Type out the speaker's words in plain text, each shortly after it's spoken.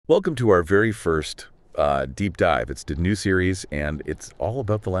Welcome to our very first deep dive. It's the new series, and it's all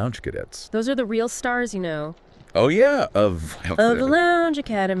about the Lounge Cadets. Those are the real stars, you know. Oh, yeah, of the Lounge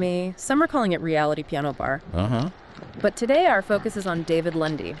Academy. Some are calling it reality piano bar. Uh-huh. But today our focus is on David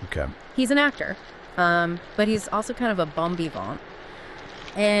Lundy. Okay. He's an actor, but he's also kind of a bon vivant.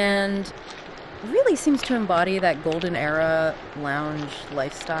 And really seems to embody that golden era lounge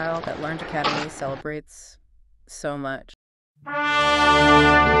lifestyle that LoungeACADEMY celebrates so much.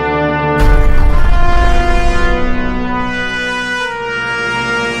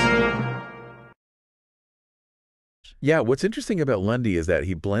 Yeah, what's interesting about Lundy is that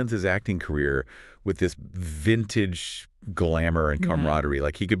he blends his acting career with this vintage glamour and camaraderie.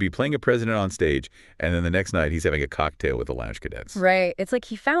 Like, he could be playing a president on stage, and then the next night he's having a cocktail with the Lounge Cadets. Right. It's like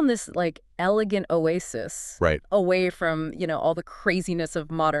he found this, like, elegant oasis. Right. Away from, all the craziness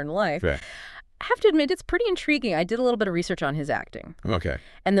of modern life. Right. I have to admit, it's pretty intriguing. I did a little bit of research on his acting. Okay.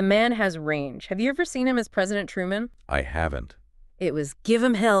 And the man has range. Have you ever seen him as President Truman? I haven't. It was give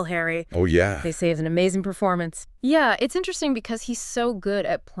him hell, Harry. Oh, yeah. They say it's an amazing performance. Yeah, it's interesting because he's so good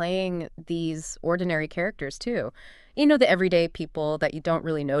at playing these ordinary characters, too. You know, the everyday people that you don't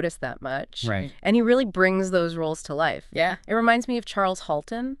really notice that much. Right. And he really brings those roles to life. Yeah. It reminds me of Charles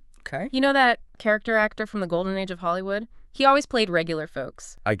Halton. Okay. You know that character actor from the golden age of Hollywood? He always played regular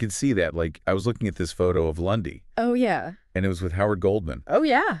folks. I could see that. Like, I was looking at this photo of Lundy. Oh, yeah. And it was with Howard Goldman. Oh,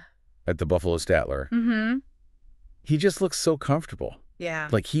 yeah. At the Buffalo Statler. Mm-hmm. He just looks so comfortable. Yeah.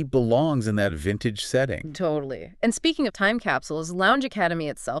 Like, he belongs in that vintage setting. Totally. And speaking of time capsules, LoungeACADEMY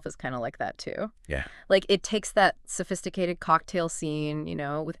itself is kind of like that, too. Yeah. Like, it takes that sophisticated cocktail scene,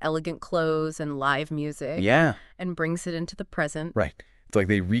 with elegant clothes and live music. Yeah. And brings it into the present. Right. It's like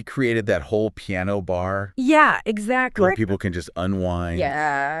they recreated that whole piano bar. Yeah, exactly. Where people can just unwind.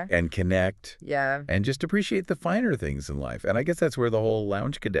 Yeah. And connect. Yeah. And just appreciate the finer things in life. And I guess that's where the whole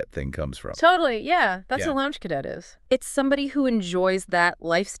Lounge Cadet thing comes from. Totally, yeah. That's what Lounge Cadet is. It's somebody who enjoys that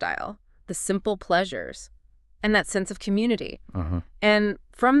lifestyle, the simple pleasures, and that sense of community. Uh-huh. And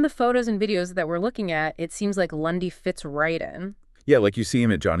from the photos and videos that we're looking at, it seems like Lundy fits right in. Yeah, like you see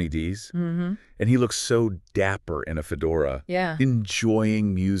him at Johnny D's, Mm-hmm. and he looks so dapper in a fedora. Yeah.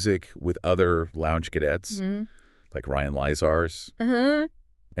 Enjoying music with other Lounge Cadets, like Ryan Lizar's. Uh-huh.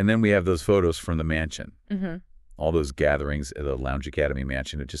 And then we have those photos from the mansion. Mm-hmm. All those gatherings at the LoungeACADEMY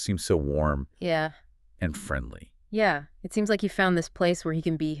mansion. It just seems so warm. Yeah. And friendly. Yeah. It seems like he found this place where he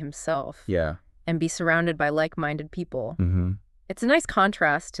can be himself. Yeah. And be surrounded by like-minded people. Mm-hmm. It's a nice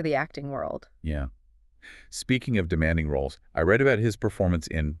contrast to the acting world. Yeah. Speaking of demanding roles, I read about his performance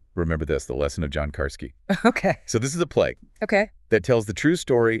in, remember this, The Lesson of John Karski. Okay. So this is a play Okay. that tells the true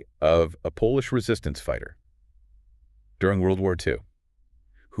story of a Polish resistance fighter during World War II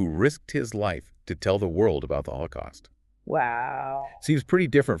who risked his life to tell the world about the Holocaust. Wow. Seems pretty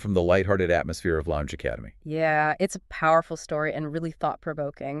different from the lighthearted atmosphere of LoungeACADEMY. Yeah, it's a powerful story and really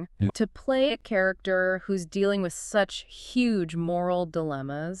thought-provoking. Yeah. To play a character who's dealing with such huge moral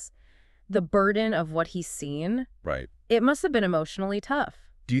dilemmas, the burden of what he's seen, Right. it must have been emotionally tough.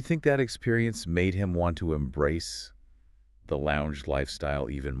 Do you think that experience made him want to embrace the lounge lifestyle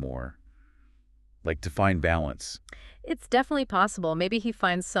even more? Like, to find balance? It's definitely possible. Maybe he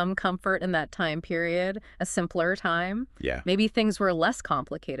finds some comfort in that time period, a simpler time. Yeah. Maybe things were less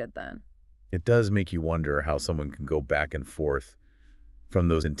complicated then. It does make you wonder how someone can go back and forth from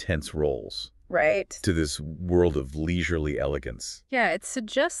those intense roles Right. to this world of leisurely elegance. Yeah, it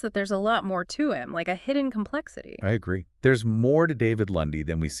suggests that there's a lot more to him, like a hidden complexity. I agree. There's more to David Lundy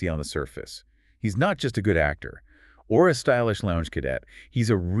than we see on the surface. He's not just a good actor or a stylish lounge cadet. He's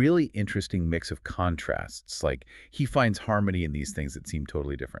a really interesting mix of contrasts. Like, he finds harmony in these things that seem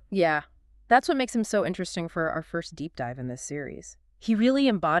totally different. Yeah, that's what makes him so interesting for our first deep dive in this series. He really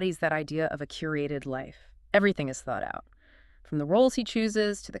embodies that idea of a curated life. Everything is thought out, from the roles he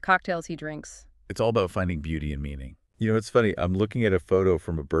chooses to the cocktails he drinks. It's all about finding beauty and meaning. You know, it's funny. I'm looking at a photo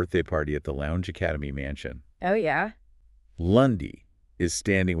from a birthday party at the LoungeACADEMY mansion. Oh, yeah? Lundy is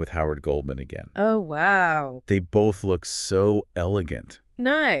standing with Howard Goldman again. Oh, wow. They both look so elegant.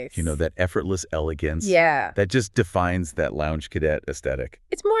 Nice. You know, that effortless elegance. Yeah. That just defines that lounge cadet aesthetic.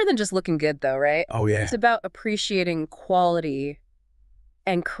 It's more than just looking good, though, right? Oh, yeah. It's about appreciating quality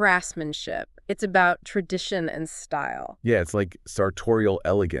and craftsmanship. It's about tradition and style. Yeah, it's like sartorial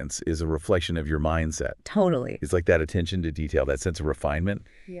elegance is a reflection of your mindset. Totally. It's like that attention to detail, that sense of refinement.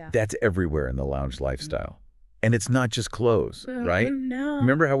 Yeah. That's everywhere in the lounge lifestyle. And it's not just clothes, right? No.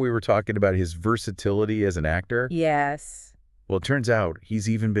 Remember how we were talking about his versatility as an actor? Yes. Well, it turns out he's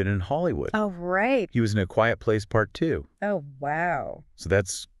even been in Hollywood. Oh, right. He was in A Quiet Place Part 2. Oh, wow. So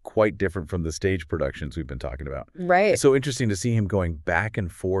that's quite different from the stage productions we've been talking about. Right. It's so interesting to see him going back and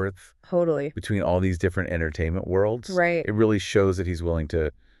forth Totally. between all these different entertainment worlds. Right. It really shows that he's willing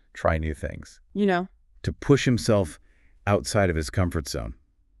to try new things, to push himself outside of his comfort zone.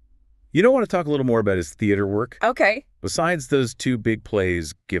 You don't want to talk a little more about his theater work? Okay. Besides those 2 big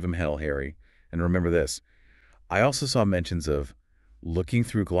plays, Give 'Em Hell, Harry, and remember this, I also saw mentions of Looking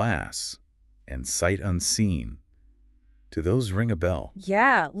Through Glass and Sight Unseen. Do those ring a bell?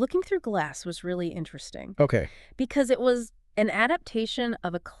 Yeah, Looking Through Glass was really interesting Okay. because it was an adaptation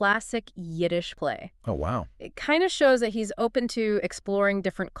of a classic Yiddish play. Oh, wow. It kind of shows that he's open to exploring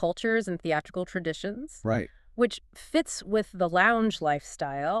different cultures and theatrical traditions, Right. which fits with the lounge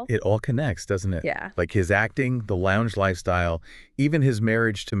lifestyle. It all connects, doesn't it? Yeah. Like his acting, the lounge lifestyle, even his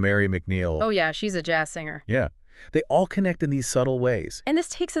marriage to Mary McNeil. Oh, yeah, she's a jazz singer. Yeah. They all connect in these subtle ways. And this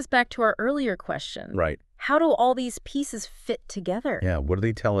takes us back to our earlier question. Right. How do all these pieces fit together? Yeah. What do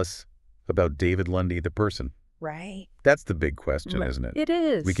they tell us about David Lundy, the person? Right. That's the big question, isn't it? It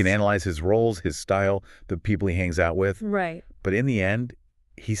is. We can analyze his roles, his style, the people he hangs out with. Right. But in the end,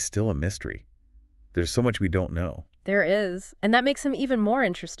 he's still a mystery. There's so much we don't know. There is. And that makes him even more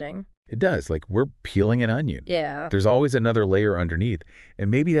interesting. It does. Like we're peeling an onion. Yeah. There's always another layer underneath. And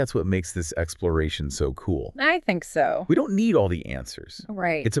maybe that's what makes this exploration so cool. I think so. We don't need all the answers.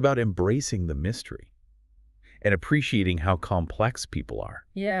 Right. It's about embracing the mystery and appreciating how complex people are.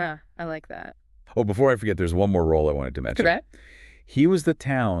 Yeah, I like that. Oh, before I forget, there's one more role I wanted to mention. Okay. He was the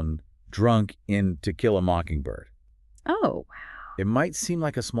town drunk in To Kill a Mockingbird. Oh, wow. It might seem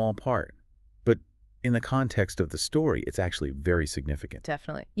like a small part, but in the context of the story, it's actually very significant.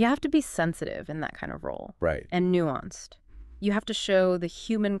 Definitely. You have to be sensitive in that kind of role. Right. And nuanced. You have to show the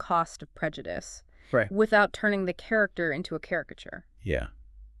human cost of prejudice. Right. Without turning the character into a caricature. Yeah.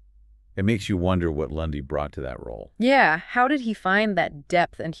 It makes you wonder what Lundy brought to that role. Yeah. How did he find that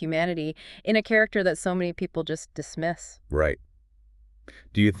depth and humanity in a character that so many people just dismiss? Right.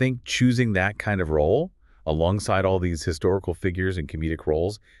 Do you think choosing that kind of role alongside all these historical figures and comedic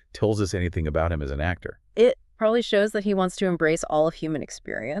roles tells us anything about him as an actor? It probably shows that he wants to embrace all of human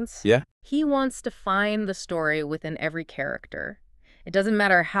experience. Yeah. He wants to find the story within every character. It doesn't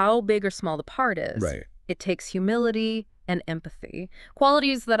matter how big or small the part is. Right. It takes humility and empathy,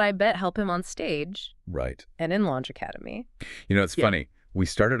 qualities that I bet help him on stage Right. and in LoungeACADEMY. You know, it's funny. We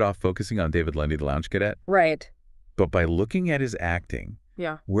started off focusing on David Lundy the LoungeCADET, Right. but by looking at his acting,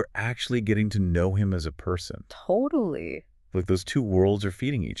 Yeah. we're actually getting to know him as a person. Totally. Like those 2 worlds are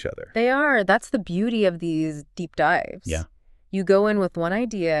feeding each other. They are. That's the beauty of these deep dives. Yeah. You go in with one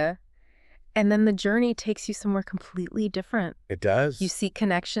idea, and then the journey takes you somewhere completely different. It does. You see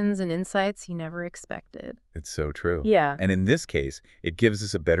connections and insights you never expected. It's so true. Yeah. And in this case, it gives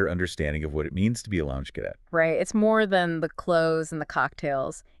us a better understanding of what it means to be a lounge cadet. Right. It's more than the clothes and the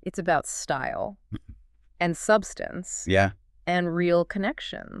cocktails. It's about style and substance Yeah. and real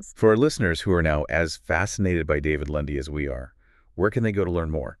connections. For our listeners who are now as fascinated by David Lundy as we are, where can they go to learn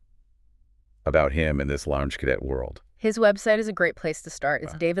more about him in this lounge cadet world? His website is a great place to start.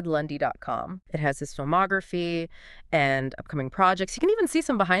 It's Wow. davidlundy.com. It has his filmography and upcoming projects. You can even see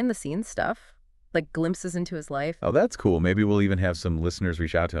some behind-the-scenes stuff, like glimpses into his life. Oh, that's cool. Maybe we'll even have some listeners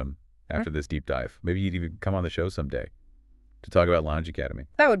reach out to him after this deep dive. Maybe you'd even come on the show someday to talk about LoungeACADEMY.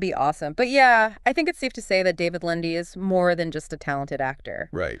 That would be awesome. But yeah, I think it's safe to say that David Lundy is more than just a talented actor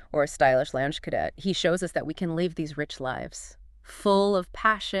Right. or a stylish lounge cadet. He shows us that we can live these rich lives, full of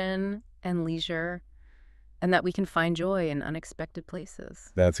passion and leisure, and that we can find joy in unexpected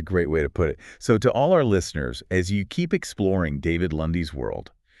places. That's a great way to put it. So to all our listeners, as you keep exploring David Lundy's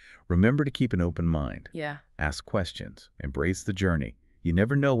world, remember to keep an open mind. Yeah. Ask questions. Embrace the journey. You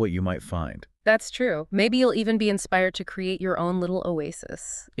never know what you might find. That's true. Maybe you'll even be inspired to create your own little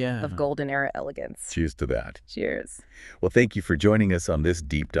oasis of golden era elegance. Cheers to that. Cheers. Well, thank you for joining us on this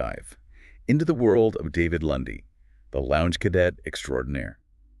deep dive into the world of David Lundy, the lounge cadet extraordinaire.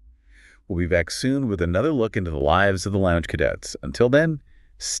 We'll be back soon with another look into the lives of the lounge cadets. Until then,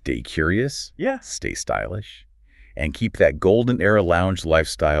 stay curious, stay stylish, and keep that golden era lounge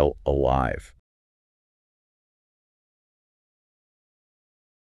lifestyle alive.